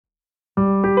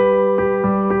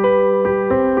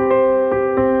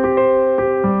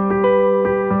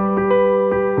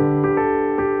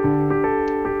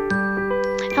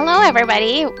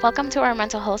everybody. Welcome to our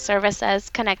Mental Health Services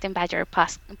Connecting Badger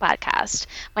podcast.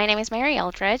 My name is Mary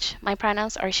Eldridge. My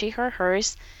pronouns are she, her,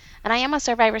 hers, and I am a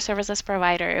survivor services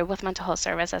provider with mental health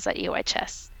services at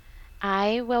UHS.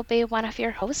 I will be one of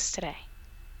your hosts today.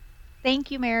 Thank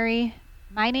you, Mary.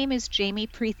 My name is Jamie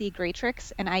Preethi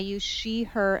Greatrix, and I use she,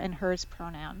 her, and hers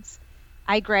pronouns.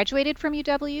 I graduated from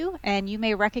UW, and you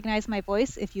may recognize my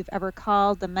voice if you've ever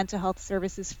called the Mental Health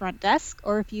Services front desk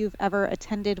or if you've ever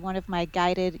attended one of my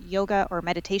guided yoga or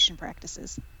meditation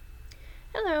practices.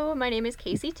 Hello, my name is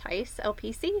Casey Tice,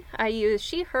 LPC. I use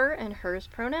she, her, and hers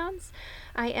pronouns.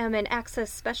 I am an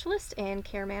access specialist and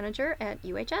care manager at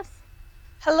UHS.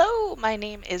 Hello, my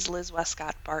name is Liz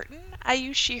Westcott Barton. I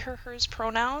use she, her, hers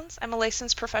pronouns. I'm a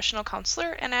licensed professional counselor,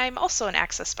 and I'm also an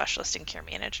access specialist and care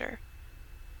manager.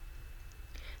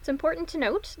 It's important to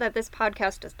note that this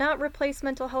podcast does not replace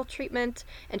mental health treatment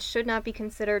and should not be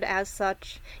considered as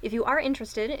such. If you are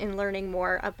interested in learning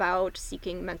more about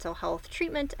seeking mental health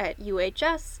treatment at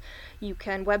UHS, you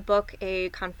can webbook a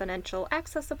confidential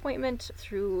access appointment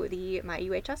through the My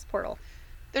UHS portal.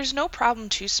 There's no problem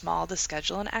too small to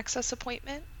schedule an access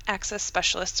appointment. Access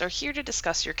specialists are here to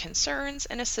discuss your concerns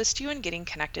and assist you in getting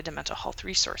connected to mental health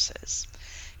resources.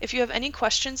 If you have any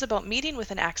questions about meeting with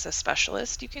an access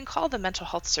specialist, you can call the Mental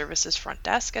Health Services front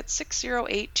desk at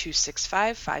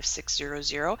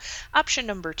 608-265-5600, option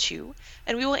number 2,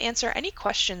 and we will answer any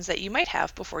questions that you might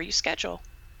have before you schedule.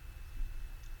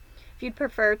 If you'd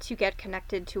prefer to get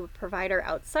connected to a provider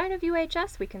outside of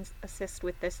UHS, we can assist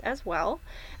with this as well.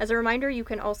 As a reminder, you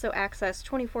can also access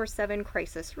 24/7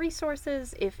 crisis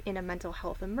resources if in a mental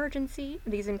health emergency.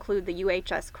 These include the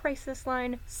UHS crisis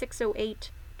line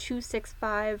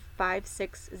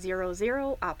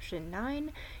 608-265-5600, option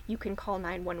 9. You can call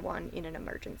 911 in an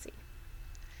emergency.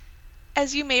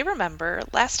 As you may remember,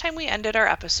 last time we ended our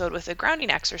episode with a grounding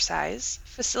exercise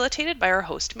facilitated by our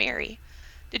host, Mary.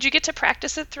 Did you get to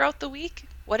practice it throughout the week?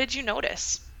 What did you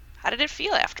notice? How did it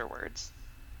feel afterwards?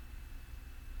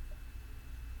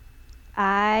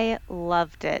 I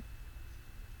loved it.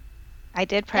 I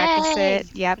did practice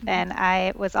it, yep, and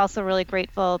I was also really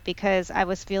grateful because I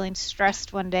was feeling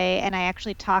stressed one day and I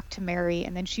actually talked to Mary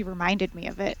and then she reminded me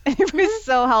of it. It was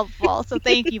so helpful. So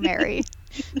thank you, Mary.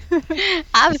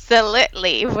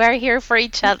 Absolutely. We're here for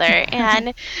each other.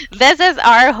 And this is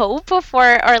our hope for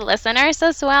our listeners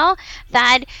as well,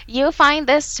 that you find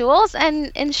these tools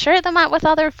and share them out with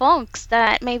other folks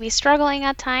that may be struggling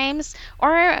at times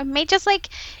or may just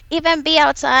even be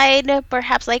outside,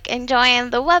 perhaps enjoying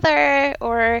the weather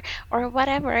or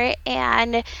whatever,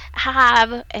 and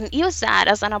use that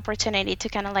as an opportunity to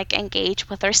kind of engage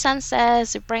with their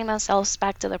senses, bring themselves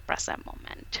back to the present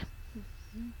moment.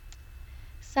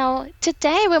 So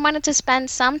today we wanted to spend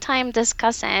some time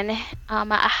discussing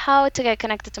how to get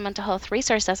connected to mental health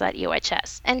resources at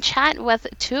UHS and chat with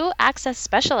two access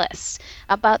specialists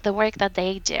about the work that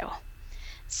they do.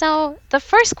 So the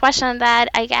first question that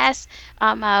I guess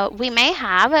we may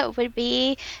have would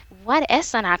be, what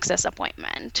is an access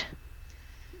appointment?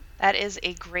 That is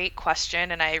a great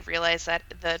question, and I realize that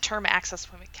the term access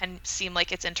appointment can seem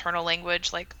like it's internal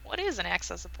language, like, what is an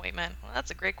access appointment? Well,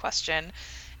 that's a great question.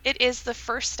 It is the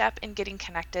first step in getting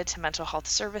connected to mental health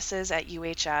services at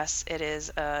UHS. It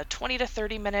is a 20 to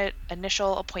 30 minute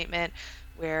initial appointment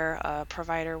where a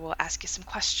provider will ask you some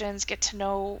questions, get to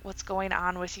know what's going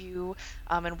on with you,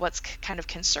 and what kind of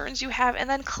concerns you have, and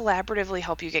then collaboratively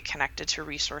help you get connected to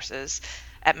resources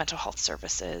at mental health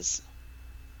services.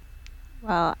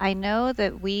 Well, I know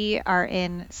that we are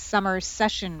in summer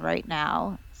session right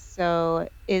now. So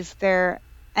is there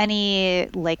any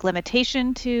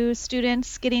limitation to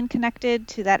students getting connected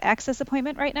to that access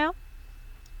appointment right now?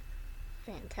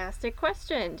 Fantastic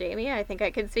question, Jamie. I think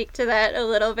I can speak to that a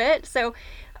little bit. So,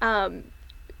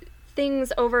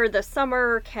 things over the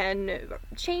summer can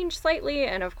change slightly,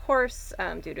 and of course,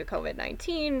 due to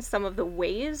COVID-19, some of the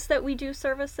ways that we do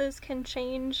services can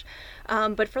change.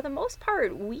 But for the most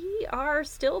part, we are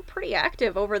still pretty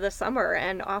active over the summer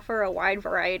and offer a wide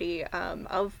variety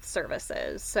of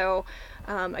services. So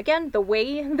again, the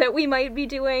way that we might be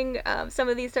doing some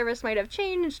of these services might have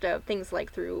changed. Things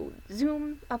like through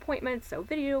Zoom appointments, so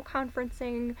video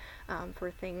conferencing,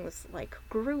 for things like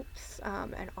groups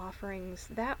and offerings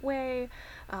that way,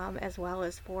 as well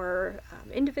as for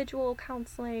individual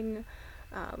counseling.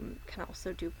 Can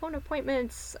also do phone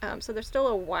appointments. So there's still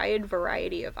a wide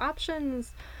variety of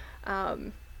options.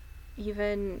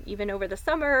 Even over the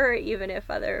summer, even if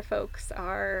other folks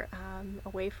are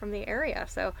away from the area.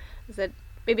 So is it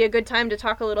maybe a good time to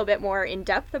talk a little bit more in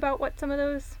depth about what some of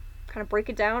those, kind of break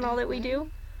it down, all that we do?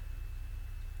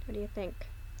 What do you think?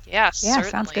 Yes, Yeah,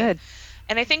 certainly. sounds good.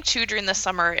 And I think too, during the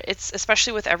summer, it's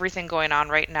especially with everything going on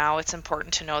right now, it's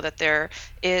important to know that there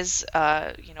is,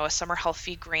 a summer health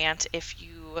fee grant if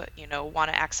you want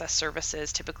to access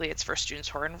services. Typically, it's for students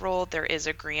who are enrolled. There is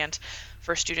a grant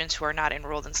for students who are not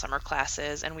enrolled in summer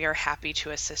classes, and we are happy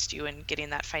to assist you in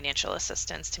getting that financial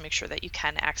assistance to make sure that you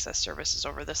can access services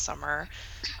over the summer.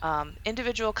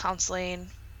 Individual counseling,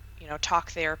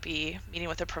 talk therapy, meeting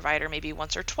with a provider maybe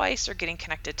once or twice, or getting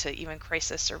connected to even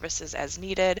crisis services as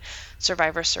needed.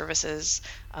 Survivor Services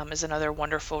is another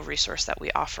wonderful resource that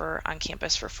we offer on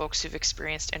campus for folks who've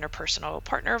experienced interpersonal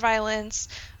partner violence.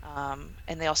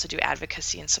 And they also do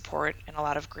advocacy and support and a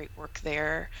lot of great work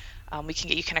there. We can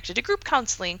get you connected to group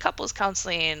counseling, couples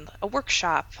counseling, a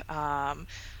workshop.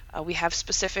 We have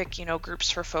specific,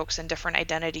 groups for folks in different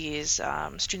identities,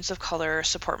 students of color,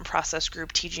 support and process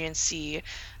group, TGNC,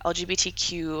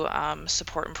 LGBTQ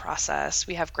support and process.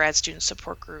 We have grad student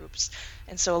support groups.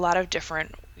 And so a lot of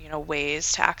different,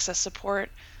 ways to access support.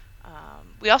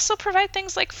 We also provide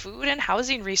things like food and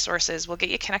housing resources. We'll get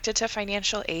you connected to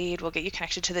financial aid. We'll get you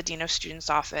connected to the Dean of Students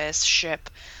office, SHIP,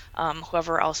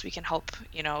 whoever else we can help,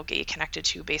 get you connected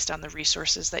to based on the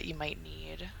resources that you might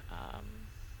need.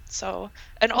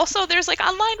 And also there's like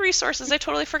online resources. I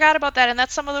totally forgot about that. And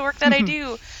that's some of the work that I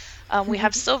do. We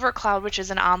have Silver Cloud, which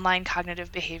is an online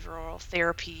cognitive behavioral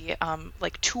therapy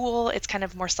tool. It's kind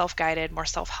of more self-guided, more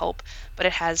self-help, but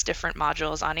it has different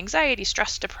modules on anxiety,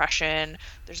 stress, depression.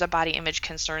 There's a body image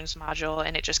concerns module,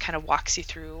 and it just kind of walks you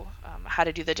through how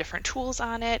to do the different tools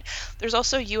on it. There's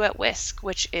also You at Whisk,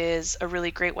 which is a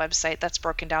really great website that's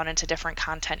broken down into different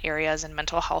content areas, and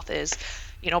mental health is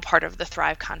part of the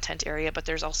Thrive content area, but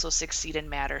there's also Succeed and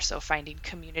Matter. So finding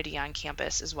community on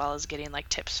campus, as well as getting like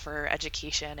tips for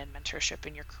education and mentorship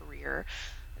in your career.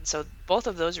 And so both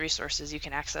of those resources you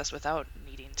can access without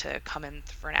needing to come in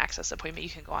for an access appointment.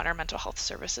 You can go on our mental health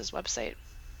services website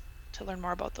to learn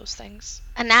more about those things.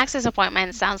 An access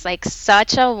appointment sounds like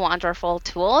such a wonderful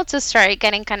tool to start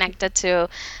getting connected to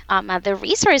the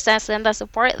resources and the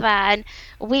support that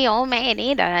we all may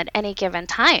need at any given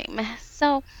time.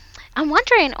 So I'm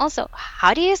wondering also,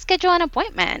 how do you schedule an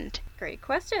appointment? Great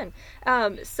question.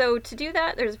 So to do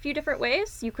that, there's a few different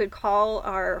ways. You could call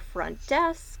our front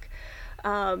desk.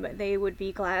 They would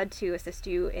be glad to assist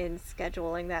you in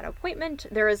scheduling that appointment.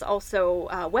 There is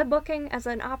also web booking as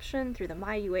an option through the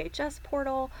MyUHS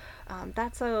portal.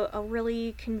 That's a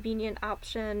really convenient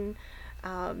option.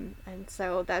 And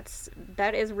so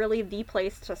that is really the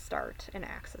place to start an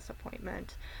access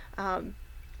appointment.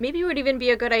 Maybe it would even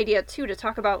be a good idea, too, to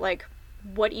talk about,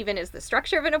 what even is the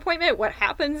structure of an appointment? What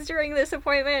happens during this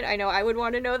appointment? I know I would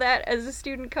want to know that as a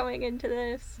student coming into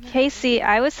this. Casey,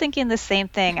 I was thinking the same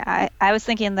thing. I was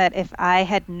thinking that if I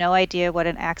had no idea what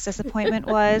an access appointment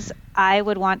was, I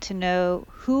would want to know,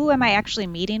 who am I actually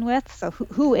meeting with? So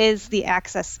who is the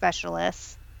access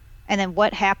specialist? And then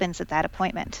what happens at that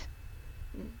appointment?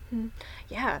 Mm-hmm.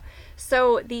 Yeah.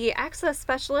 So the access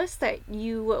specialist that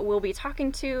you will be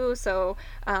talking to,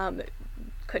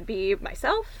 could be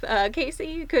myself,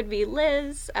 Casey, could be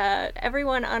Liz.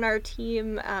 Everyone on our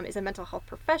team is a mental health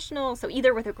professional, so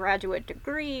either with a graduate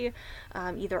degree,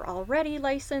 either already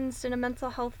licensed in a mental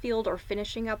health field, or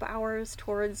finishing up hours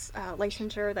towards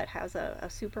licensure that has a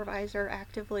supervisor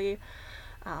actively.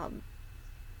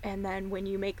 And then when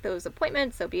you make those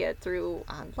appointments, so be it through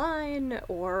online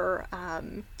or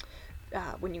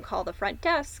when you call the front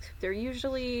desk, they're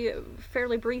usually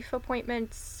fairly brief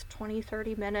appointments,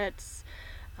 20-30 minutes.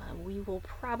 We will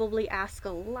probably ask a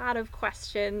lot of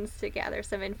questions to gather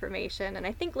some information. And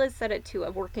I think Liz said it too,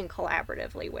 of working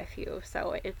collaboratively with you.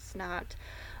 So it's not,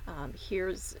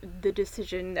 here's the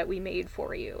decision that we made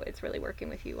for you. It's really working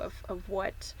with you of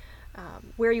what,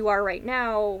 where you are right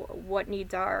now, what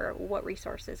needs are, what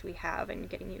resources we have, and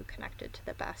getting you connected to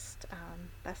the best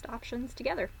options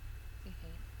together.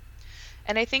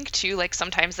 And I think too,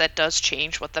 sometimes that does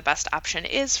change what the best option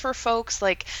is for folks.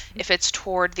 If it's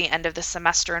toward the end of the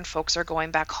semester and folks are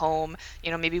going back home,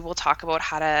 maybe we'll talk about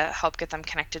how to help get them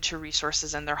connected to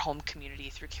resources in their home community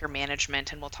through care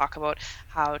management. And we'll talk about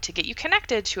how to get you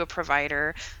connected to a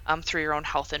provider through your own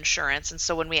health insurance. And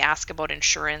so when we ask about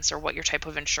insurance or what your type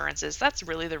of insurance is, that's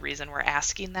really the reason we're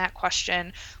asking that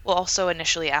question. We'll also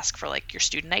initially ask for your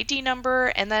student ID number.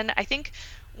 And then I think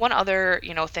One other,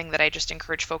 thing that I just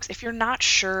encourage folks, if you're not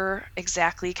sure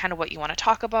exactly kind of what you want to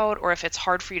talk about, or if it's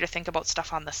hard for you to think about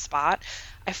stuff on the spot,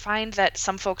 I find that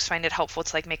some folks find it helpful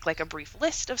to make a brief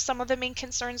list of some of the main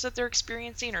concerns that they're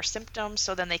experiencing or symptoms,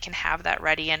 so then they can have that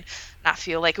ready and not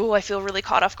feel like, oh, I feel really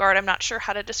caught off guard. I'm not sure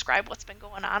how to describe what's been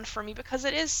going on for me, because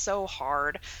it is so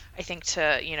hard, I think,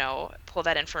 to, pull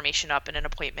that information up in an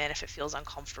appointment if it feels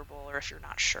uncomfortable or if you're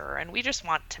not sure. And we just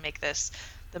want to make this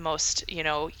the most,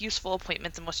 useful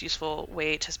appointment, the most useful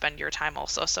way to spend your time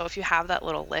also. So if you have that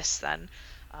little list, then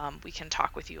we can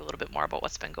talk with you a little bit more about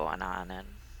what's been going on and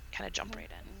kind of jump right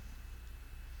in.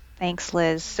 Thanks,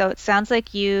 Liz. So it sounds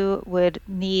like you would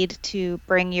need to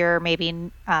bring your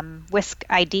maybe WISC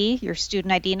ID, your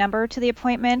student ID number, to the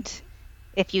appointment.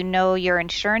 If you know your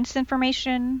insurance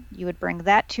information, you would bring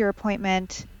that to your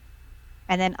appointment.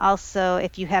 And then also,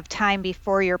 if you have time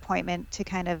before your appointment to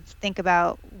kind of think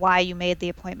about why you made the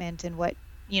appointment and what,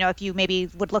 if you maybe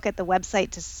would look at the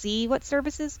website to see what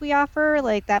services we offer,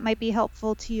 that might be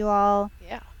helpful to you all.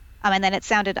 Yeah. And then it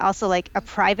sounded also like a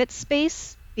private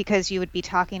space, because you would be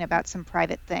talking about some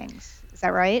private things. Is that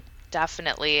right?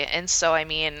 Definitely. And so,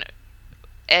 and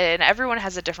everyone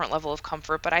has a different level of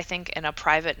comfort, but I think in a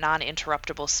private,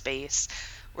 non-interruptible space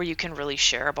where you can really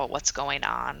share about what's going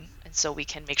on. And so we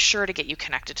can make sure to get you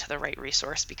connected to the right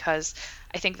resource, because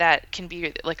I think that can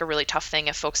be a really tough thing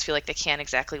if folks feel like they can't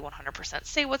exactly 100%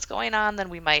 say what's going on. Then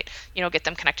we might, get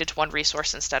them connected to one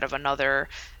resource instead of another.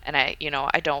 And I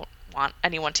don't want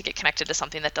anyone to get connected to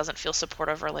something that doesn't feel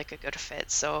supportive or like a good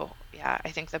fit. So yeah,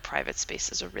 I think the private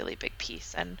space is a really big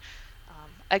piece. And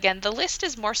again, the list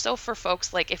is more so for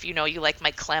folks if you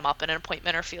might clam up in an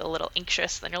appointment or feel a little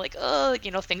anxious, then you're like, oh,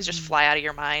 things just fly out of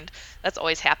your mind. That's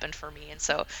always happened for me. And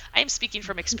so I'm speaking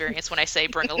from experience when I say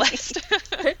bring a list.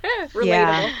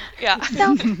 Relatable. Yeah.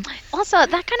 So also that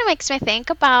kind of makes me think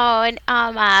about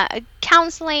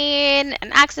counseling,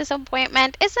 an access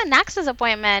appointment. Is an access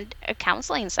appointment a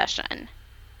counseling session?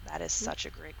 That is such a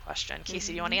great question.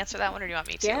 Casey, do you want to answer that one, or do you want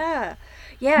me to?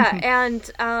 Yeah. And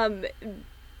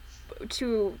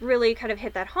to really kind of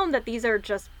hit that home, that these are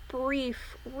just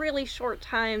brief, really short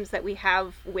times that we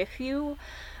have with you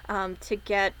to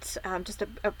get just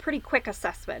a pretty quick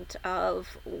assessment of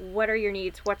what are your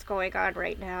needs, what's going on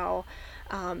right now.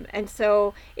 And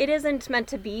so it isn't meant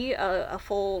to be a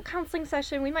full counseling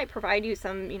session. We might provide you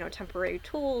some, temporary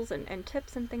tools and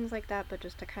tips and things like that, but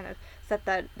just to kind of set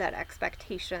that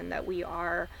expectation that we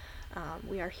are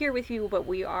here with you, but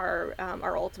we are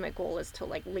our ultimate goal is to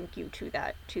link you to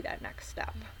that next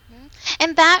step. Mm-hmm.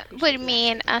 And that would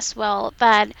mean as well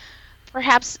that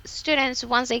perhaps students,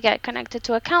 once they get connected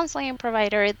to a counseling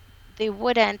provider, they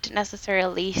wouldn't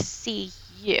necessarily see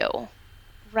you,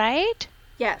 right?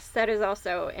 Yes, that is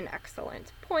also an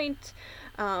excellent point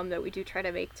that we do try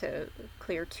to make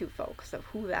clear to folks of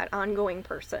who that ongoing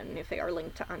person, if they are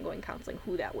linked to ongoing counseling,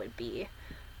 who that would be,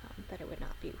 that it would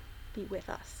not be with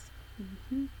us.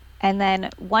 Mm-hmm. And then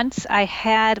once I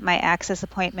had my access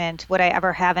appointment, would I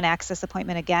ever have an access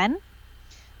appointment again?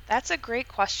 That's a great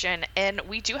question. And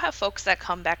we do have folks that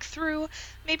come back through.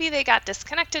 Maybe they got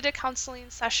disconnected at counseling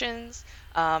sessions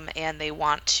and they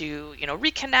want to,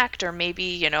 reconnect, or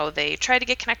maybe, they tried to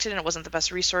get connected and it wasn't the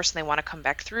best resource and they want to come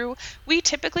back through. We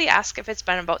typically ask if it's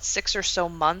been about 6 or so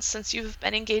months since you've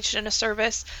been engaged in a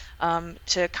service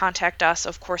to contact us.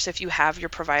 Of course, if you have your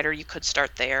provider, you could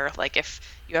start there. If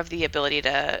you have the ability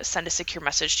to send a secure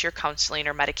message to your counseling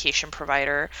or medication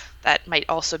provider, that might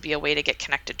also be a way to get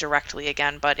connected directly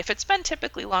again. But if it's been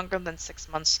typically longer than 6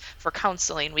 months for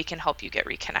counseling, we can help you get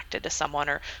reconnected to someone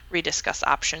or rediscuss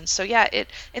options. So yeah,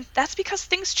 and that's because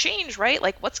things change, right?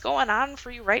 What's going on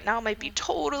for you right now might be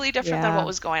totally different than what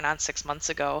was going on 6 months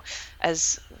ago.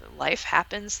 As life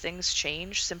happens, things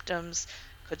change, symptoms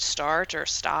could start or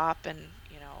stop, and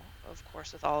of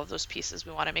course, with all of those pieces,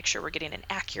 we want to make sure we're getting an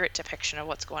accurate depiction of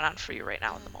what's going on for you right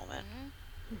now in the moment.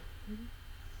 Mm-hmm.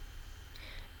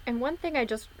 And one thing I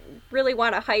just really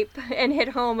want to hype and hit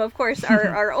home, of course, are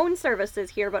our own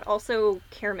services here, but also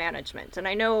care management. And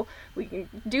I know we can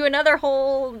do another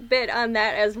whole bit on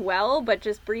that as well, but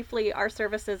just briefly, our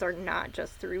services are not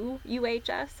just through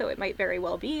UHS, so it might very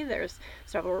well be. There's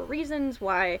several reasons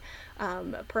why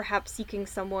perhaps seeking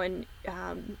someone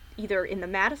either in the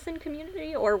Madison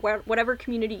community or whatever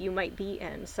community you might be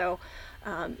in. So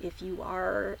if you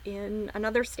are in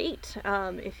another state,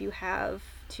 if you have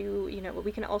to,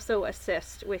 we can also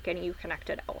assist with getting you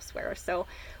connected elsewhere. So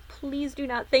please do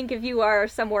not think if you are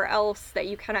somewhere else that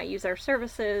you cannot use our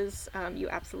services. You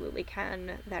absolutely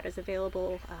can. That is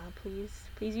available. Please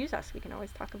use us. We can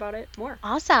always talk about it more.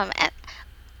 Awesome.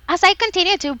 as I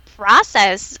continue to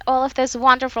process all of this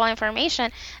wonderful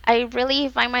information, I really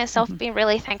find myself being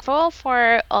really thankful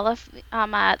for all of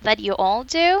that you all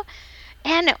do.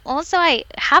 And also, I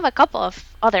have a couple of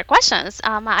other questions.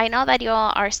 I know that you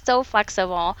all are so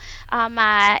flexible,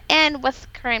 and with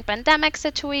current pandemic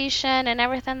situation and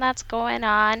everything that's going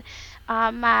on,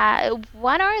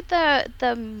 what are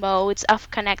the modes of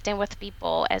connecting with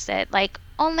people? Is it like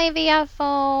only via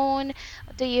phone?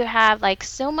 Do you have like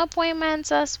Zoom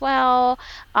appointments as well?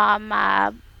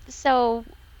 So,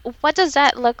 what does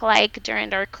that look like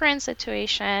during our current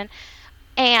situation?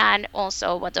 And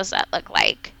also, what does that look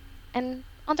like and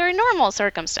under normal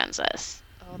circumstances?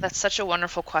 Oh, that's such a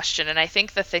wonderful question. And I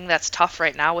think the thing that's tough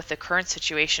right now with the current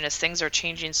situation is things are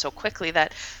changing so quickly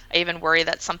that I even worry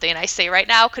that something I say right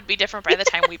now could be different by the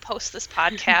time we post this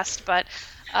podcast. But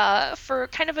for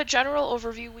kind of a general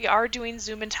overview, we are doing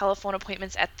Zoom and telephone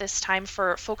appointments at this time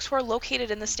for folks who are located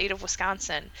in the state of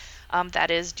Wisconsin.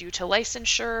 That is due to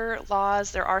licensure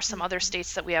laws. There are some other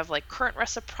states that we have like current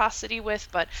reciprocity with,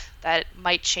 but that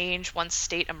might change once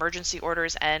state emergency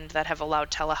orders end that have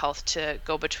allowed telehealth to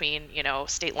go between,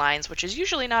 state lines, which is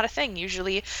usually not a thing.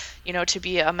 Usually, to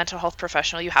be a mental health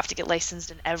professional, you have to get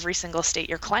licensed in every single state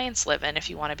your clients live in if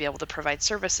you want to be able to provide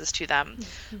services to them.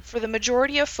 For the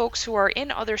majority of folks who are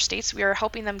in other states, we are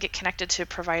helping them get connected to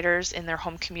providers in their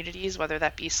home communities, whether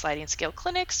that be sliding scale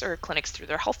clinics or clinics through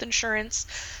their health insurance.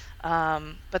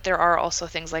 But there are also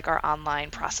things like our online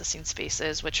processing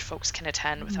spaces, which folks can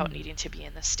attend without needing to be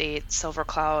in the state.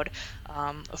 SilverCloud,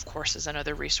 of course, is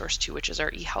another resource too, which is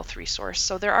our eHealth resource.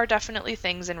 So there are definitely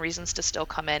things and reasons to still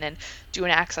come in and do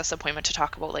an access appointment to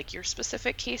talk about like your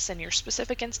specific case and your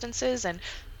specific instances, and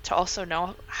to also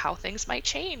know how things might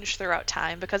change throughout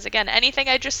time. Because again, anything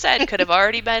I just said could have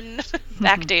already been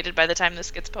backdated by the time this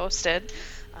gets posted.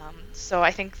 So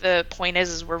I think the point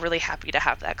is we're really happy to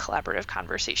have that collaborative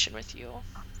conversation with you.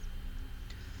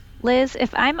 Liz,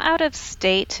 if I'm out of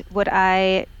state, would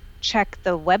I check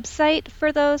the website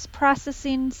for those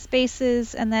processing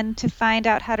spaces and then to find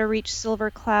out how to reach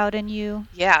SilverCloud and you?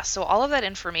 Yeah, so all of that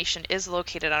information is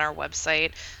located on our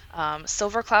website.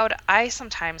 SilverCloud,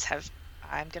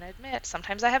 I'm going to admit,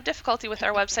 sometimes I have difficulty with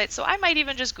our website, so I might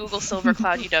even just Google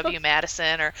SilverCloud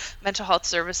UW-Madison or Mental Health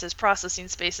Services Processing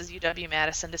Spaces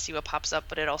UW-Madison to see what pops up,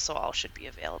 but it also all should be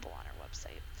available on our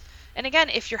website. And again,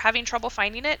 if you're having trouble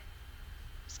finding it,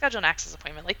 schedule an access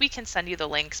appointment. Like, we can send you the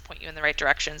links, point you in the right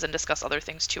directions, and discuss other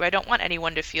things too. I don't want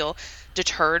anyone to feel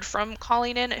deterred from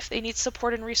calling in if they need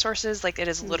support and resources. Like, it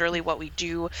is literally what we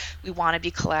do. We want to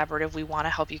be collaborative. We want to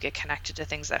help you get connected to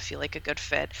things that feel like a good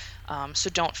fit. So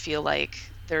don't feel like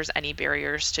there's any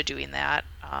barriers to doing that,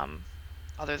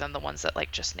 other than the ones that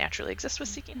like just naturally exist with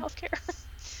seeking healthcare.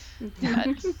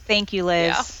 Thank you,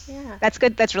 Liz. Yeah. That's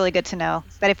good. That's really good to know.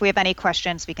 That if we have any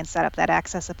questions, we can set up that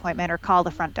access appointment or call the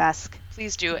front desk.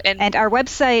 Please do. And our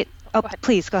website. Oh,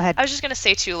 please go ahead. I was just going to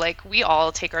say too, like, we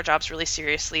all take our jobs really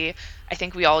seriously. I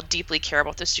think we all deeply care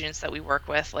about the students that we work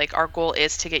with. Like, our goal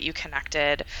is to get you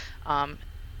connected.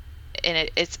 And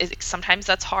it's sometimes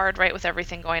that's hard, right, with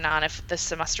everything going on if the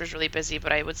semester is really busy,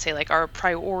 but I would say like our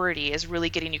priority is really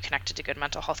getting you connected to good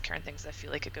mental health care and things that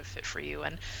feel like a good fit for you.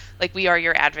 And like, we are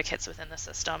your advocates within the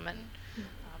system, and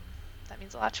that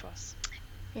means a lot to us.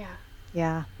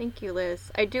 Yeah. Thank you,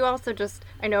 Liz. I do also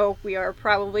I know we are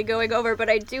probably going over, but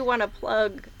I do want to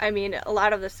plug, a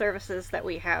lot of the services that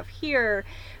we have here,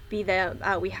 be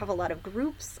that we have a lot of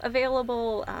groups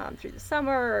available through the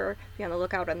summer, be on the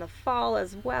lookout in the fall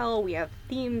as well. We have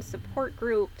theme support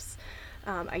groups,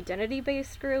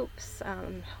 identity-based groups.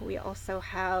 We also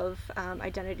have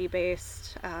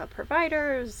identity-based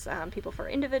providers, people for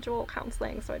individual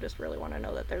counseling. So I just really want to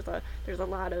know that there's a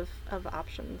lot of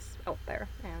options out there,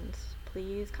 and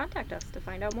please contact us to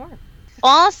find out more.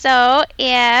 Also,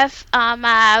 if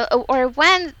or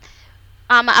when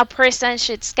a person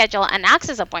should schedule an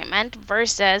access appointment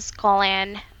versus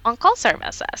calling on-call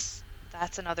services.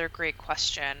 That's another great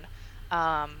question.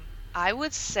 I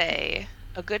would say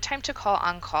a good time to call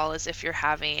on-call is if you're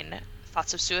having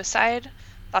thoughts of suicide,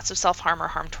 thoughts of self-harm or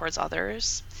harm towards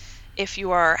others. If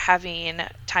you are having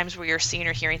times where you're seeing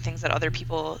or hearing things that other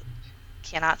people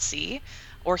cannot see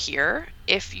or hear.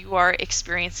 If you are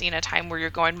experiencing a time where you're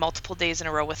going multiple days in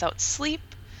a row without sleep,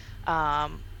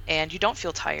 and you don't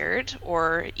feel tired,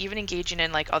 or even engaging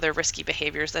in like other risky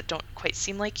behaviors that don't quite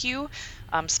seem like you,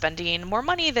 spending more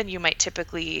money than you might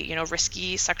typically,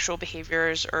 risky sexual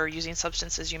behaviors or using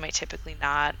substances you might typically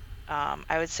not.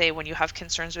 I would say when you have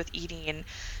concerns with eating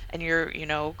and you're,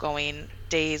 going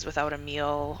days without a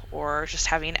meal, or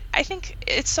just I think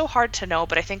it's so hard to know,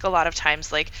 but I think a lot of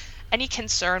times, like, any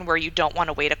concern where you don't want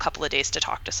to wait a couple of days to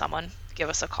talk to someone, give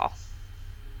us a call.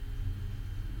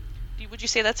 Would you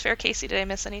say that's fair, Casey? Did I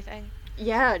miss anything?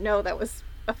 Yeah, no, that was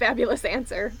a fabulous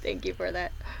answer. Thank you for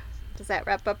that. Does that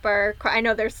wrap up our... I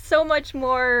know there's so much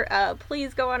more.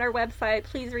 Please go on our website.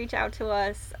 Please reach out to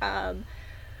us.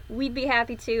 We'd be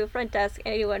happy to, front desk,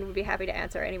 anyone would be happy to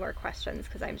answer any more questions,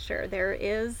 because I'm sure there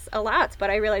is a lot, but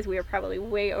I realize we are probably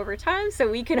way over time,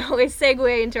 so we can always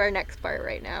segue into our next part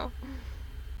right now.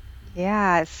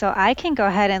 Yeah, so I can go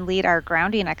ahead and lead our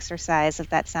grounding exercise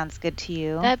if that sounds good to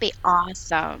you. That'd be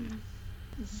awesome.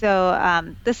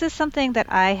 So this is something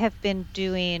that I have been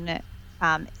doing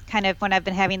kind of when I've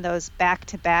been having those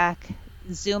back-to-back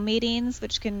Zoom meetings,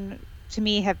 which can, to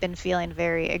me, have been feeling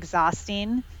very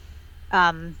exhausting.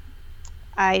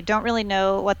 I don't really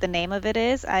know what the name of it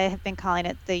is. I have been calling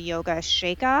it the yoga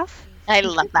shake-off. I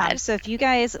love that. So if you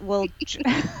guys will,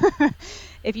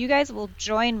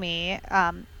 join me,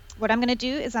 what I'm going to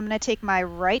do is I'm going to take my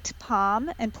right palm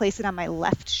and place it on my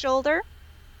left shoulder.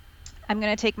 I'm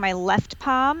going to take my left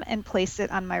palm and place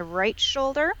it on my right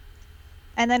shoulder.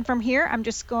 And then from here, I'm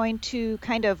just going to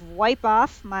kind of wipe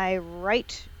off my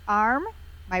right arm,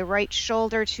 my right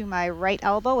shoulder to my right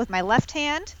elbow with my left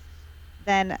hand.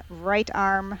 Then right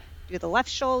arm, do the left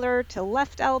shoulder to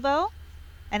left elbow.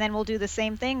 And then we'll do the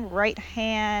same thing, right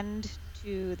hand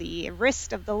to the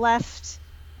wrist of the left,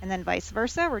 and then vice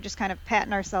versa. We're just kind of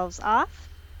patting ourselves off.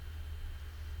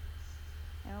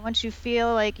 And once you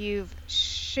feel like you've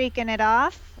shaken it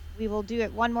off, we will do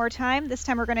it one more time. This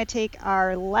time we're going to take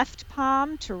our left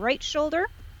palm to right shoulder,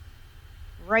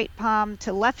 right palm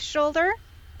to left shoulder,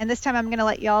 and this time I'm going to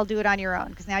let y'all do it on your own,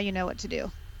 because now you know what to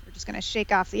do. We're just going to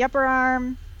shake off the upper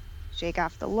arm, shake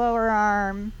off the lower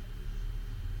arm,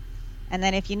 and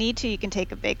then if you need to, you can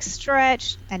take a big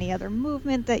stretch, any other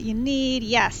movement that you need,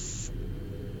 yes.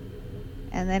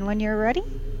 And then when you're ready,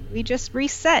 we just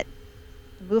reset,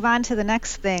 move on to the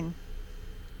next thing.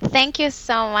 Thank you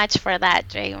so much for that,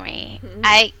 Jamie.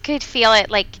 I could feel it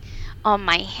like on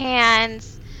my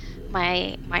hands,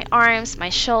 my arms, my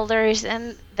shoulders,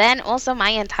 and then also my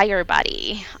entire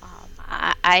body.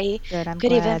 I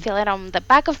could even feel it on the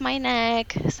back of my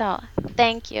neck. So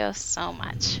thank you so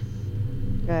much.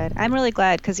 Good. I'm really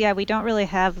glad, because we don't really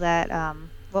have that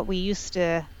what we used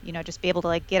to, just be able to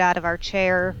like get out of our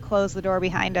chair, close the door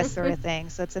behind us sort of thing.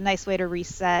 So it's a nice way to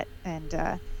reset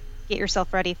and get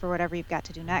yourself ready for whatever you've got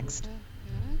to do next.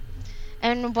 Mm-hmm.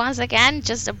 And once again,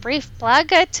 just a brief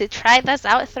plug to try this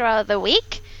out throughout the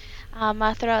week,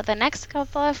 throughout the next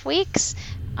couple of weeks,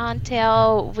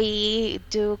 until we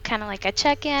do kind of like a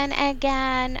check-in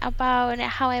again about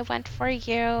how it went for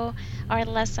you, our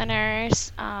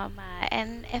listeners,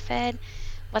 and if it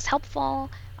was helpful,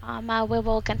 we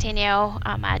will continue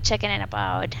checking in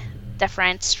about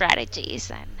different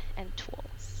strategies and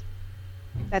tools.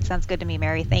 That sounds good to me,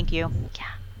 Mary. Thank you. Yeah.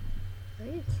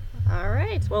 Great. All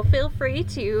right. Well, feel free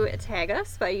to tag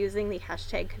us by using the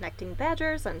hashtag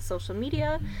ConnectingBadgers on social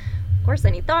media. Of course,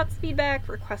 any thoughts, feedback,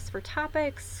 requests for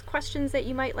topics, questions that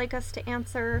you might like us to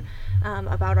answer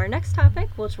about our next topic,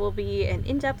 which will be an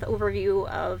in-depth overview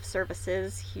of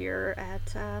services here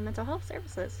at Mental Health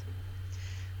Services.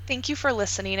 Thank you for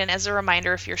listening, and as a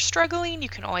reminder, if you're struggling, you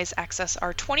can always access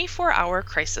our 24-hour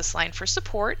crisis line for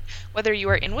support, whether you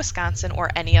are in Wisconsin or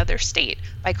any other state,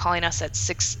 by calling us at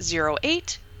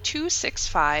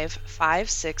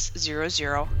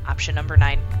 608-265-5600, option number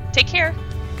 9. Take care.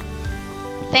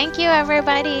 Thank you,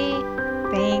 everybody.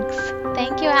 Thanks.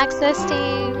 Thank you, Access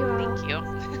team. Thank you.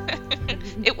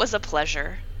 It was a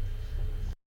pleasure.